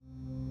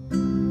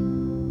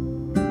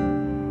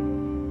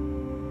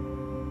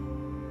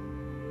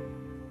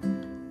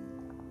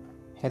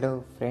Hello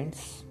friends.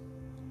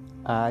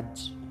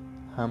 आज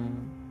हम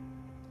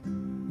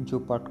जो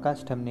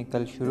पॉडकास्ट हमने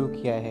कल शुरू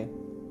किया है,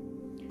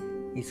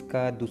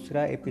 इसका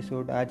दूसरा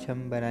एपिसोड आज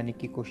हम बनाने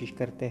की कोशिश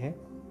करते हैं।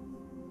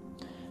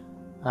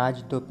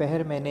 आज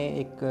दोपहर मैंने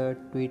एक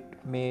ट्वीट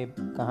में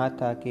कहा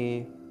था कि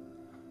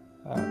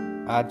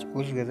आज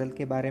उस गज़ल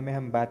के बारे में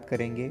हम बात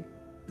करेंगे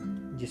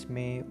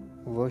जिसमें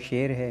वो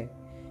शेर है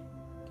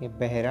कि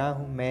बहरा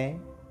हूँ मैं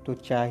तो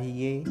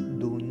चाहिए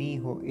दूनी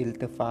हो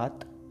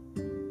इल्तिफ़ात,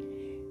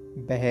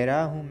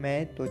 बहरा हूँ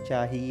मैं तो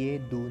चाहिए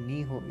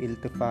दूनी हो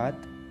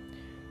इल्तिफ़ात,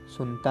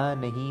 सुनता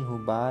नहीं हूँ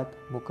बात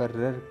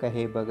मुकर्रर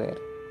कहे बगैर।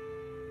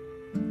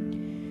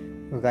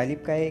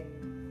 गालिब का एक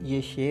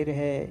ये शेर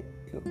है।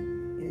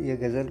 ये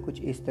गज़ल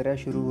कुछ इस तरह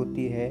शुरू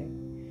होती है।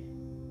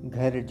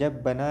 घर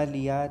जब बना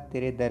लिया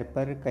तेरे दर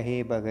पर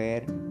कहे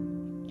बगैर,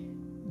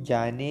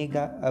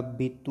 जानेगा अब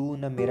भी तू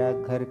न मेरा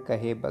घर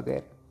कहे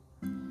बगैर।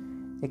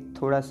 एक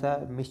थोड़ा सा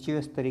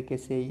मिस्चीवियस तरीके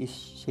से इस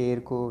शेर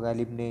को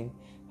गालिब ने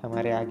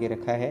हमारे आगे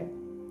रखा है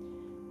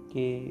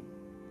कि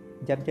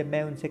जब जब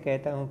मैं उनसे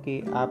कहता हूँ कि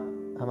आप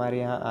हमारे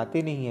यहाँ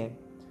आते नहीं हैं,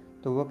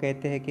 तो वो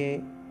कहते हैं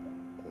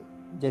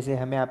कि जैसे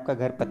हमें आपका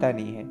घर पता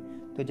नहीं है।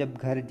 तो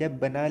जब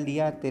बना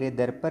लिया तेरे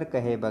दर पर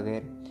कहे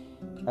बगैर,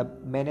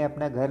 अब मैंने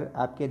अपना घर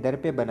आपके दर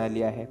पे बना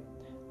लिया है,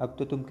 अब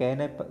तो तुम कह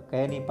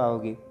नहीं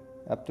पाओगे,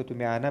 अब तो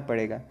तुम्हें आना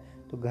पड़ेगा।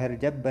 तो घर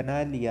जब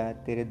बना लिया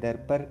तेरे दर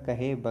पर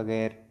कहे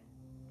बगैर,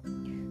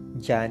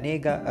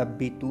 जानेगा अब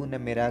भी तू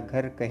न मेरा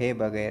घर कहे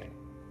बगैर।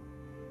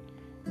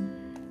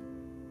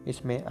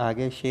 इसमें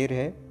आगे शेर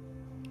है,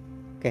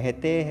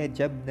 कहते हैं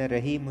जब न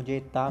रही मुझे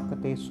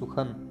ताकते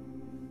सुखन।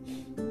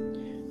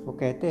 वो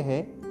कहते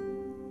हैं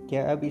कि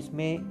अब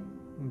इसमें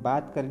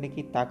बात करने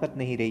की ताकत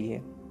नहीं रही है।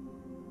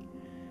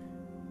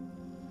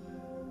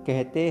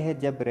 कहते हैं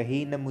जब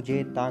रही न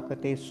मुझे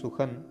ताकते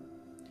सुखन,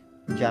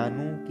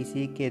 जानूं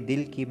किसी के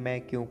दिल की मैं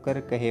क्यों कर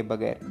कहे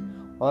बगैर।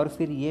 और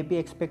फिर ये भी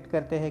एक्सपेक्ट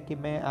करते हैं कि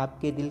मैं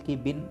आपके दिल की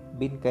बिन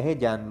बिन कहे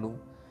जान लूं।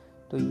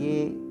 तो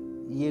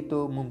ये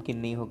तो मुमकिन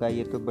नहीं होगा,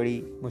 ये तो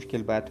बड़ी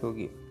मुश्किल बात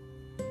होगी।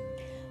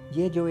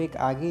 ये जो एक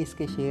आगे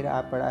इसके शेर आ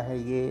पड़ा है,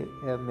 ये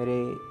मेरे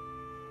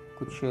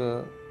कुछ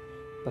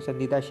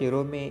पसंदीदा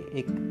शेरों में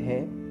एक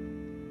है,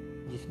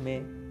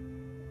 जिसमें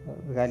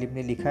गालिब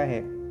ने लिखा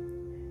है,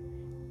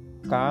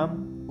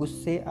 काम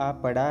उससे आ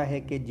पड़ा है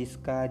कि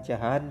जिसका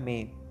जहान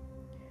में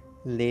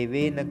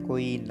लेवे न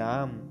कोई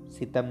नाम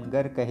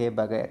सितमगर कहे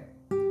बगैर।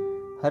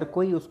 हर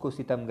कोई उसको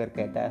सितमगर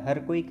कहता है, हर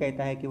कोई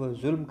कहता है कि वह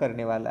जुल्म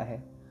करने वाला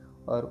है,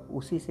 और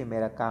उसी से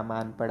मेरा काम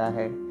आन पड़ा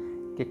है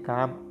कि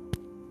काम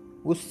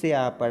उससे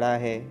आ पड़ा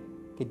है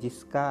कि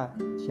जिसका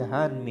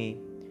जहान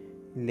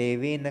में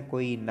लेवे न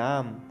कोई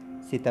नाम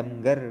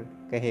सितमगर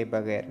कहे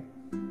बगैर।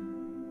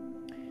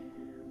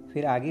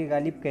 फिर आगे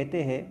गालिब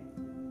कहते हैं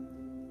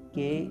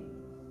कि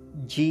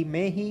जी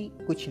में ही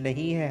कुछ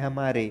नहीं है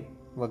हमारे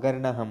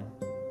वगरना हम,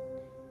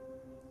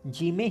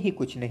 जी में ही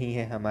कुछ नहीं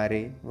है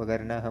हमारे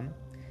वगरना हम,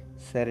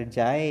 सर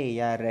जाए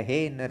या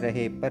रहे न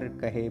रहे पर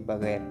कहे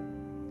बगैर।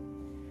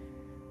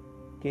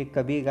 कि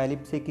कभी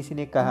गालिब से किसी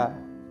ने कहा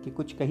कि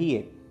कुछ कहिए,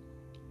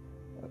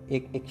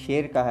 एक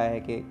शेर कहा है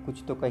कि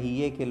कुछ तो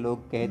कहिए कि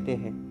लोग कहते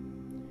हैं।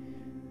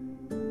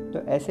 तो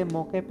ऐसे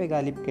मौके पे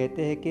गालिब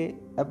कहते हैं कि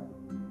अब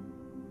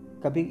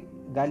कभी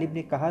गालिब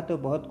ने कहा तो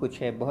बहुत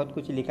कुछ है, बहुत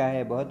कुछ लिखा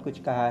है, बहुत कुछ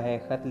कहा है,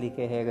 ख़त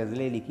लिखे हैं,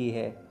 गज़लें लिखी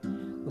है,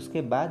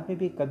 उसके बाद में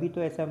भी कभी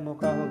तो ऐसा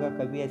मौका होगा,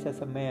 कभी ऐसा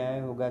समय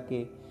आया होगा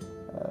कि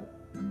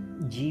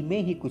जी में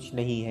ही कुछ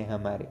नहीं है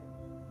हमारे,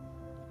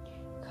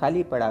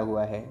 खाली पड़ा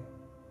हुआ है।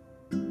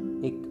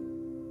 एक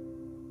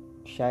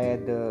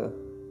शायद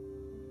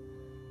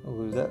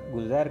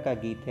गुलजार का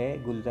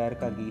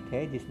गीत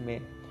है जिसमें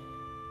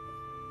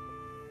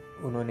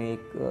उन्होंने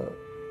एक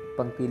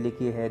पंक्ति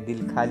लिखी है,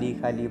 दिल खाली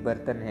खाली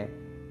बर्तन है।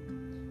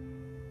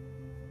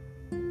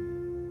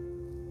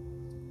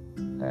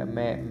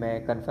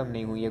 मैं कंफर्म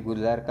नहीं हूँ ये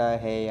गुलजार का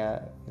है या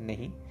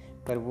नहीं,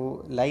 पर वो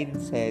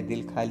लाइन्स है,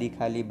 दिल खाली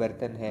खाली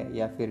बर्तन है,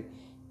 या फिर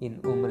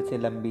इन उम्र से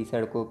लंबी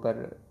सड़कों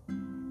पर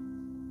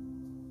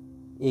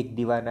एक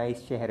दीवाना इस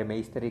शहर में,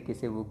 इस तरीके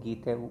से वो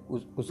गीत है।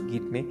 उस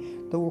गीत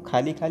में तो वो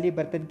खाली खाली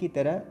बर्तन की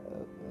तरह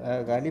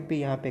गालिब भी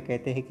यहाँ पे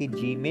कहते हैं कि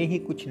जी में ही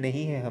कुछ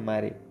नहीं है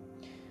हमारे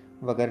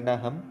वगरना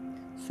हम,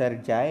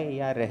 सर जाए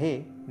या रहे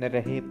न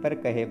रहे पर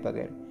कहे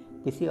बगैर।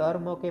 किसी और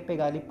मौके पे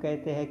गालिब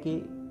कहते हैं कि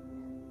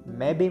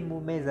मैं भी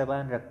मुंह में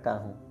ज़बान रखता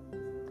हूँ,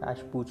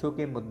 काश पूछो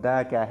कि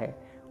मुद्दा क्या है।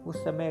 उस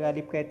समय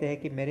गालिब कहते हैं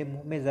कि मेरे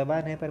मुंह में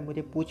ज़बान है पर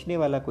मुझे पूछने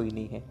वाला कोई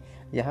नहीं है।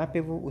 यहाँ पे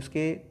वो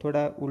उसके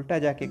थोड़ा उल्टा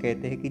जाके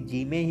कहते हैं कि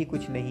जी में ही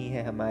कुछ नहीं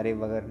है हमारे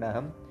वगरना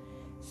हम,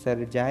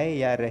 सर जाए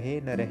या रहे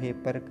न रहे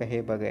पर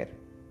कहे बगैर।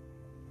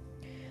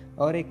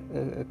 और एक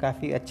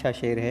काफ़ी अच्छा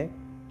शेर है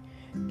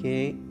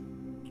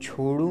कि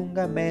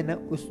छोड़ूंगा मैं न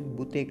उस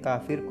बुते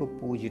काफिर को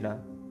पूजना,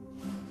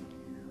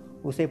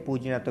 उसे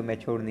पूजना तो मैं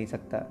छोड़ नहीं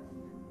सकता,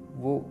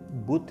 वो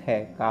बुत है,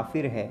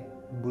 काफिर है,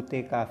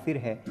 बुते काफिर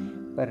है,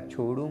 पर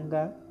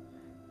छोड़ूंगा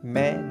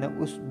मैं न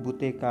उस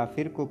बुते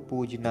काफिर को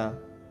पूजना,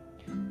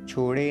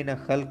 छोड़े न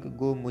खल्क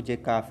गो मुझे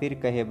काफिर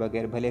कहे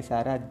बगैर। भले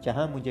सारा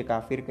जहां मुझे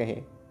काफिर कहे,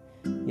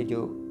 ये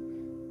जो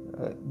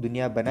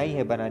दुनिया बनाई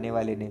है बनाने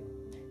वाले ने,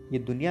 ये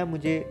दुनिया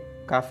मुझे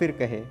काफिर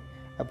कहे।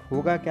 अब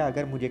होगा क्या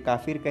अगर मुझे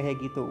काफिर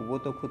कहेगी, तो वो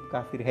तो खुद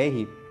काफिर है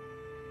ही,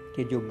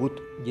 कि जो बुत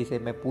जिसे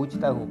मैं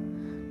पूजता हूँ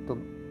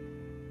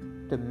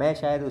तो मैं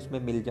शायद उसमें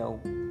मिल जाऊं।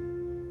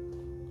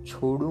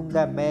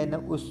 छोड़ूंगा मैं न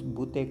उस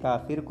बुते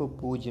काफिर को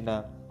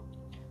पूजना,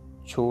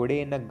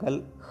 छोड़े न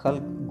गल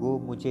खल्क गो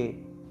मुझे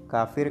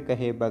काफिर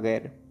कहे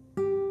बगैर।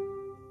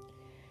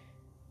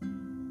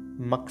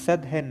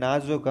 मकसद है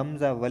नाजो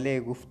गमजा वले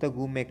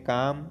गुफ्तगू में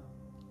काम,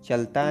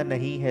 चलता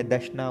नहीं है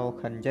दशना वो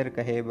खंजर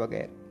कहे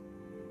बगैर।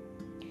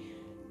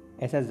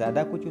 ऐसा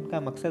ज़्यादा कुछ उनका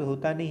मकसद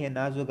होता नहीं है,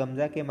 नाजो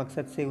गमजा के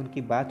मकसद से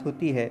उनकी बात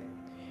होती है,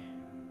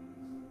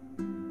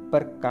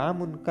 पर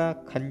काम उनका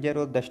खंजर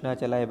और दशना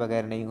चलाए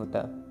बगैर नहीं होता।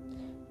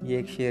 ये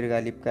एक शेर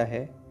गालिब का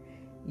है।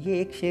 ये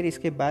एक शेर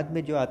इसके बाद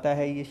में जो आता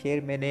है, ये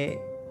शेर मैंने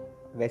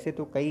वैसे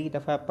तो कई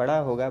दफ़ा पढ़ा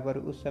होगा, पर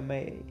उस समय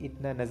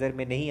इतना नज़र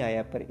में नहीं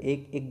आया। पर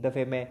एक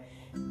दफ़े में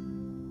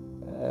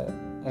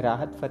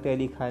राहत फ़तेह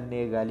अली खान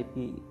ने गालिब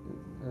की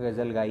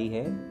गज़ल गाई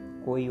है,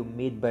 कोई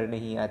उम्मीद बर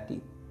नहीं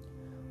आती।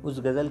 उस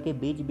गज़ल के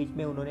बीच बीच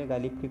में उन्होंने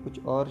गालिब के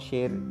कुछ और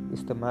शेर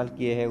इस्तेमाल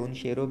किए हैं। उन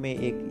शेरों में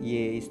एक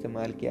ये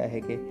इस्तेमाल किया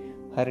है कि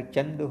हर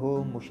चंद हो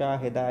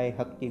मुशाहिदाए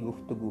हक़ की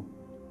गुफ्तगू।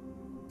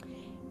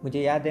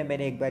 मुझे याद है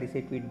मैंने एक बार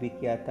इसे ट्वीट भी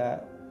किया था,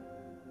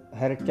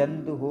 हर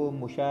चंद हो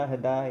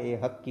मुशाहिदाए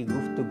हक़ की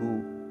गुफ्तगू,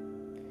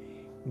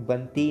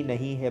 बनती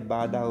नहीं है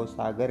बादा व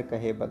सागर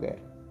कहे बगैर।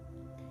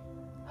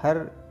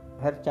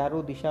 हर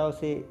चारों दिशाओं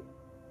से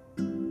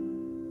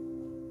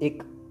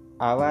एक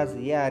आवाज़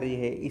ये आ रही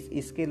है,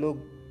 इसके लोग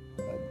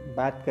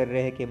बात कर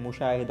रहे हैं कि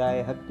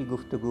मुशाहिदाए हक़ की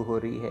गुफ्तगू हो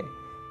रही है,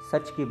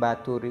 सच की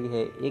बात हो रही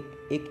है,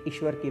 एक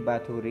ईश्वर की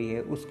बात हो रही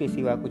है, उसके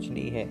सिवा कुछ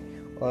नहीं है,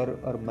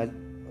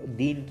 और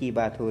दीन की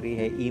बात हो रही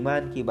है,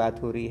 ईमान की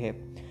बात हो रही है,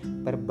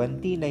 पर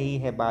बनती नहीं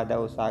है बादा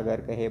व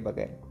सागर कहे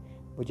बगैर।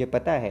 मुझे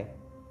पता है,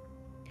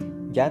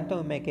 जानता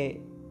हूँ मैं कि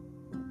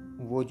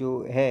वो जो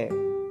है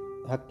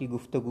हक़ की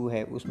गुफ्तगू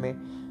है, उसमें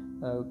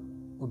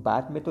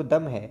बात में तो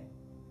दम है,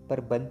 पर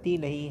बनती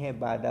नहीं है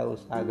बादा व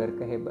सागर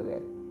कहे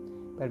बगैर।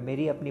 पर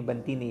मेरी अपनी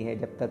बनती नहीं है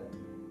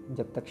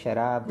जब तक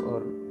शराब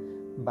और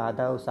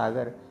बादा व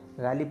सागर।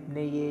 गालिब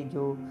ने ये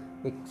जो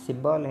एक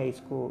सिंबल है,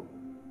 इसको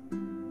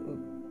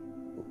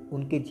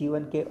उनके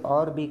जीवन के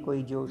और भी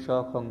कोई जो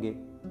शौक़ होंगे,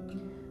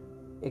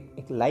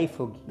 एक लाइफ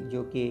होगी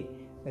जो कि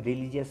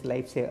रिलीजियस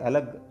लाइफ से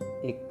अलग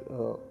एक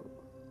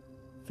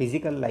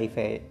फिज़िकल लाइफ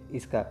है,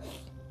 इसका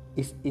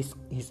इस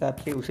हिसाब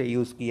से उसे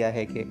यूज़ किया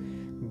है कि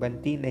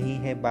बनती नहीं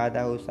है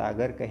बादा व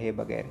सागर कहे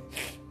बगैर।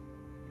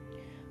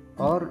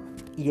 और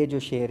ये जो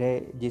शेर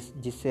है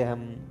जिससे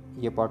हम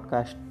ये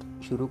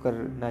पॉडकास्ट शुरू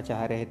करना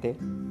चाह रहे थे,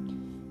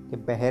 कि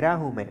बहरा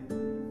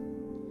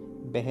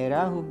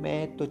हूँ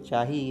मैं तो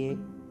चाहिए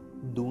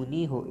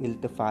दूनी हो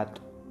इल्तिफात।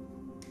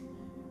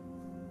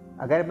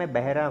 अगर मैं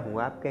बहरा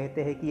हूँ, आप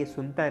कहते हैं कि ये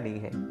सुनता नहीं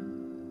है,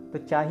 तो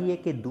चाहिए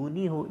कि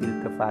दूनी हो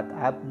इल्तिफात,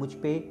 आप मुझ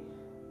पे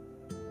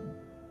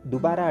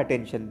दोबारा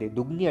अटेंशन दे,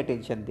 दुगनी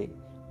अटेंशन दे।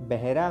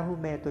 बहरा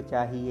हूँ मैं तो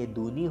चाहिए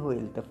दूनी हो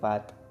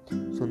इल्तिफात,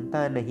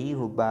 सुनता नहीं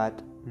हूँ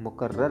बात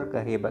मुकर्रर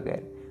कहे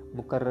बगैर।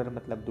 मुकर्रर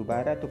मतलब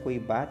दोबारा, तो कोई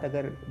बात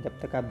अगर जब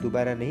तक आप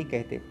दोबारा नहीं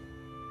कहते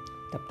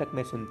तब तक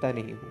मैं सुनता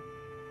नहीं हूँ।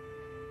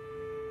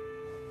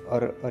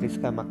 और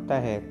इसका मक्ता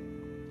है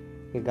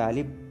कि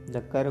गालिब न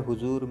कर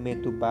हुजूर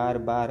में तू बार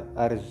बार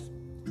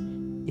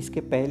अर्ज।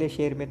 इसके पहले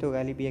शेर में तो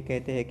गालिब ये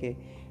कहते हैं कि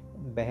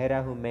बहरा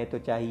हूँ मैं तो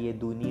चाहिए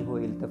दूनी हो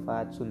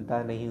इल्तिफात,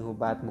 सुनता नहीं हूँ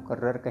बात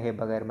मुकर्रर कहे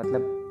बगैर।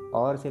 मतलब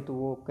और से तो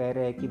वो कह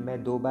रहे हैं कि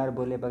मैं 2 बार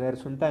बोले बगैर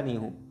सुनता नहीं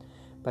हूँ।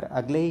 पर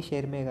अगले ही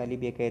शेर में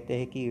गालिब ये कहते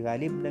हैं कि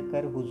गालिब न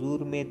कर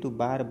हुजूर में तू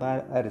बार बार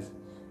अर्ज।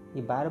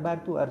 ये बार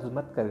बार तू अर्ज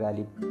मत कर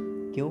गालिब,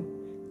 क्यों?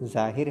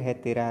 जाहिर है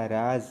तेरा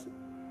राज,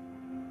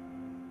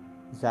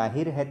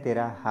 जाहिर है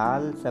तेरा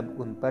हाल सब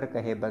उन पर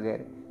कहे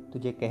बगैर।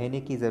 तुझे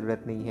कहने की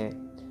ज़रूरत नहीं है,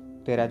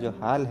 तेरा जो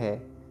हाल है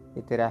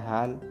ये तेरा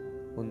हाल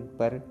उन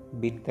पर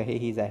बिन कहे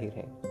ही जाहिर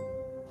है।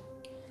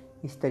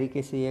 इस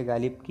तरीके से ये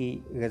गालिब की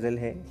गज़ल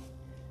है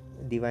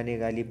दीवाने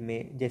गालिब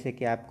में। जैसे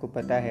कि आपको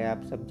पता है,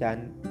 आप सब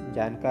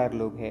जानकार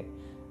लोग हैं,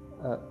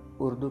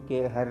 उर्दू के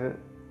हर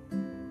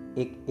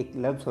एक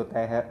लफ्ज़ होता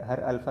है, हर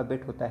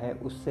अल्फ़ाबेट होता है,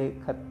 उससे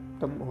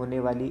ख़त्म होने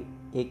वाली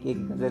एक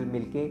गज़ल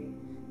मिलके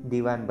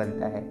दीवान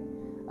बनता है।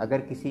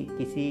 अगर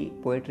किसी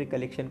पोएट्री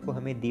कलेक्शन को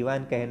हमें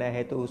दीवान कहना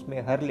है, तो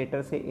उसमें हर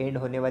लेटर से एंड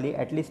होने वाली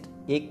एटलीस्ट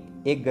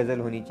एक गज़ल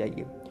होनी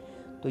चाहिए।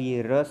 तो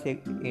ये र से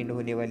एंड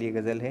होने वाली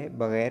गज़ल है।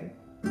 बगैर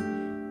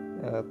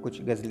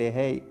कुछ गज़लें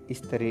हैं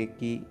इस तरह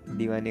की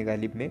दीवाने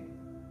गालिब में।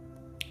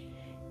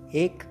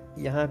 एक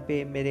यहाँ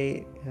पे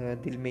मेरे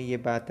दिल में ये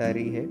बात आ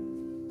रही है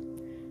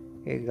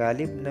कि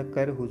गालिब न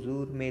कर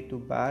हुजूर में तू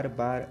बार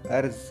बार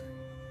अर्ज,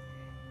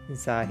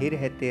 जाहिर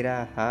है तेरा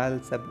हाल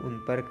सब उन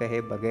पर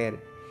कहे बगैर।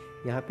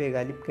 यहाँ पे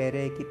गालिब कह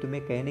रहे हैं कि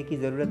तुम्हें कहने की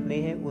ज़रूरत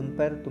नहीं है, उन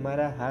पर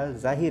तुम्हारा हाल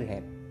जाहिर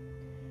है।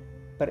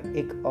 पर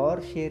एक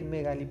और शेर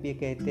में गालिब ये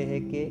कहते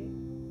हैं कि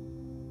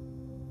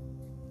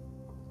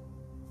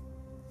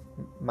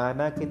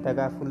माना कि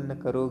तगाफुल न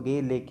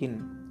करोगे, लेकिन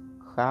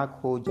खाक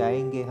हो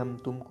जाएंगे हम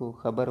तुमको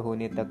खबर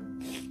होने तक।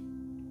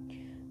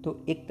 तो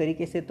एक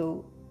तरीके से तो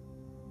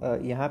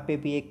यहाँ पे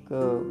भी एक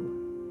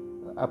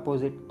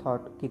अपोजिट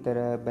थॉट की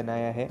तरह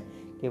बनाया है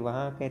कि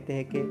वहाँ कहते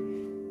हैं कि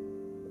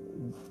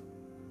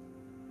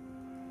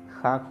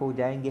खाक हो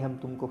जाएंगे हम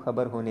तुमको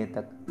खबर होने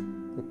तक,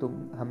 कि तुम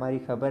हमारी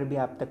खबर भी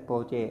आप तक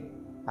पहुँचे,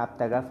 आप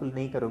तगाफुल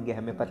नहीं करोगे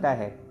हमें पता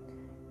है,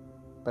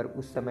 पर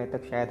उस समय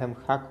तक शायद हम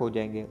खाक हो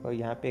जाएंगे। और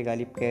यहाँ पे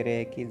गालिब कह रहे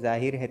हैं कि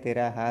जाहिर है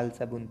तेरा हाल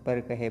सब उन पर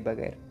कहे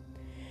बगैर।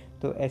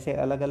 तो ऐसे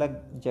अलग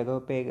अलग जगहों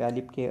पे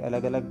गालिब के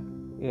अलग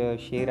अलग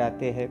शेर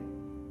आते हैं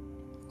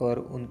और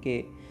उनके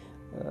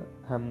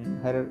हम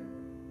हर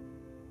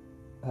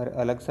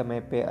अलग समय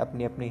पे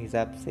अपने अपने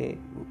हिसाब से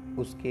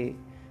उसके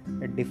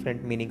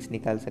डिफरेंट मीनिंग्स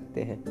निकाल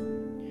सकते हैं।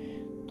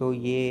 तो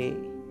ये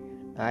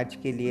आज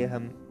के लिए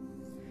हम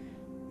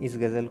इस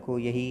गज़ल को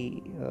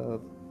यही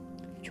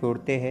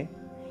छोड़ते हैं।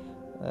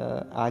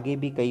 आगे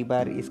भी कई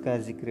बार इसका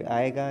जिक्र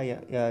आएगा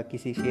या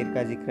किसी शेर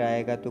का जिक्र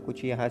आएगा तो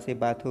कुछ यहाँ से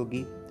बात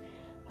होगी।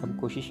 हम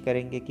कोशिश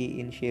करेंगे कि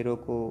इन शेरों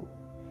को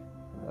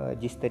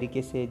जिस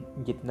तरीके से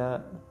जितना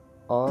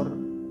और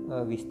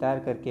विस्तार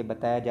करके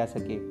बताया जा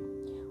सके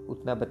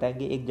उतना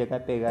बताएंगे। एक जगह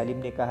पे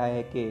गालिब ने कहा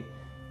है कि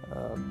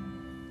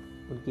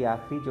उनकी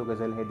आखिरी जो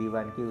गज़ल है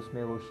दीवान की,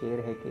 उसमें वो शेर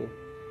है कि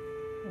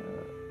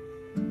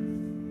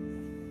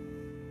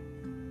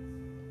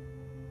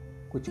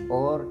कुछ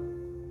और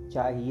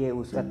चाहिए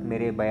उस वक्त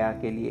मेरे बयां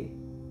के लिए।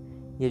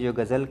 ये जो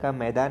गज़ल का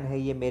मैदान है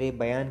ये मेरे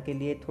बयान के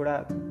लिए थोड़ा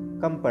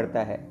कम पड़ता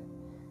है,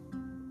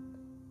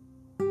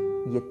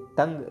 ये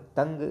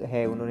तंग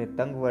है। उन्होंने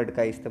तंग वर्ड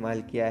का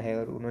इस्तेमाल किया है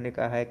और उन्होंने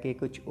कहा है कि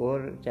कुछ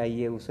और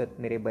चाहिए उस वक्त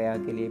मेरे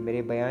बयान के लिए,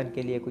 मेरे बयान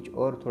के लिए कुछ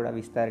और थोड़ा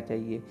विस्तार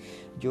चाहिए।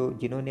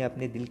 जिन्होंने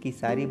अपने दिल की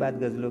सारी बात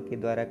गज़लों के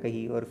द्वारा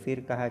कही और फिर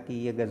कहा कि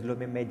ये गज़लों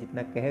में मैं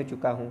जितना कह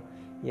चुका हूँ,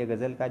 ये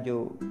गज़ल का जो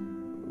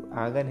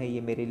आंगन है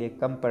ये मेरे लिए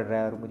कम पड़ रहा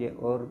है और मुझे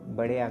और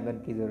बड़े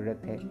आंगन की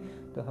ज़रूरत है।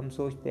 तो हम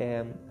सोचते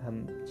हैं,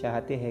 हम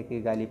चाहते हैं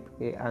कि गालिब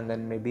के आंगन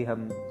में भी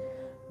हम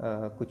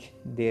कुछ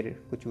देर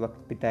कुछ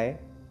वक्त बिताए।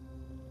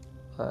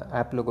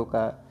 आप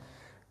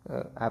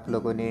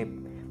लोगों ने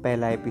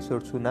पहला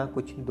एपिसोड सुना,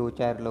 कुछ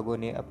 2-4 लोगों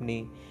ने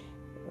अपनी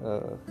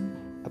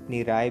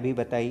राय भी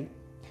बताई।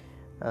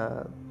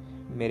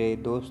 मेरे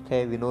दोस्त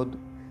है विनोद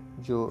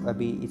जो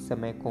अभी इस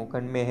समय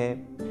कोंकण में है,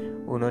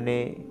 उन्होंने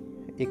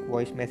एक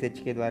वॉइस मैसेज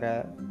के द्वारा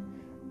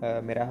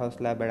मेरा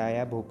हौसला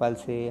बढ़ाया। भोपाल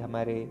से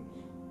हमारे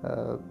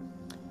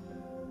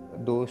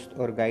दोस्त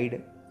और गाइड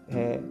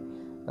है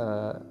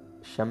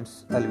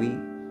शम्स अलवी,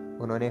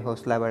 उन्होंने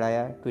हौसला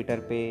बढ़ाया। ट्विटर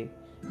पे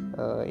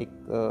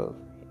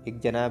एक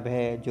जनाब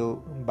है जो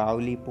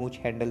बावली पूंछ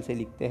हैंडल से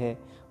लिखते हैं,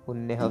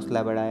 उनने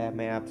हौसला बढ़ाया।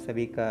 मैं आप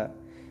सभी का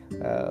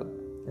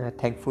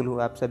थैंकफुल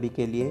हूँ आप सभी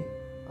के लिए,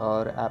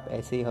 और आप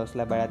ऐसे ही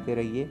हौसला बढ़ाते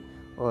रहिए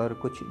और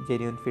कुछ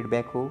जेन्युइन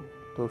फीडबैक हो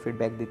तो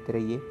फीडबैक देते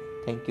रहिए।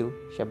 थैंक यू,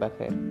 शब्बा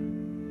खैर।